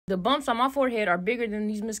The bumps on my forehead are bigger than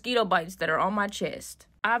these mosquito bites that are on my chest.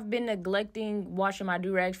 I've been neglecting washing my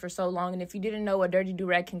do-rags for so long, and if you didn't know, a dirty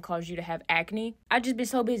do-rag can cause you to have acne. I've just been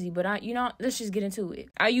so busy, but let's just get into it.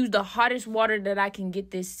 I use the hottest water that I can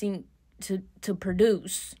get this sink to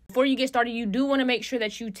produce. Before you get started, you do want to make sure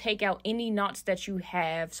that you take out any knots that you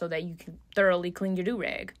have so that you can thoroughly clean your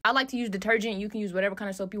do-rag. I like to use detergent. You can use whatever kind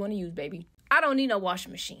of soap you want to use, baby. I don't need no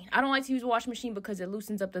washing machine. I don't like to use a washing machine because it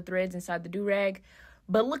loosens up the threads inside the do-rag.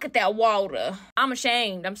 But look at that water. I'm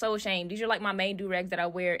ashamed. I'm so ashamed. These are like my main do-rags that I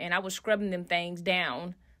wear, and I was scrubbing them things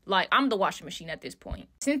down. Like, I'm the washing machine at this point.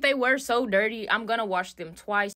 Since they were so dirty, I'm gonna wash them twice.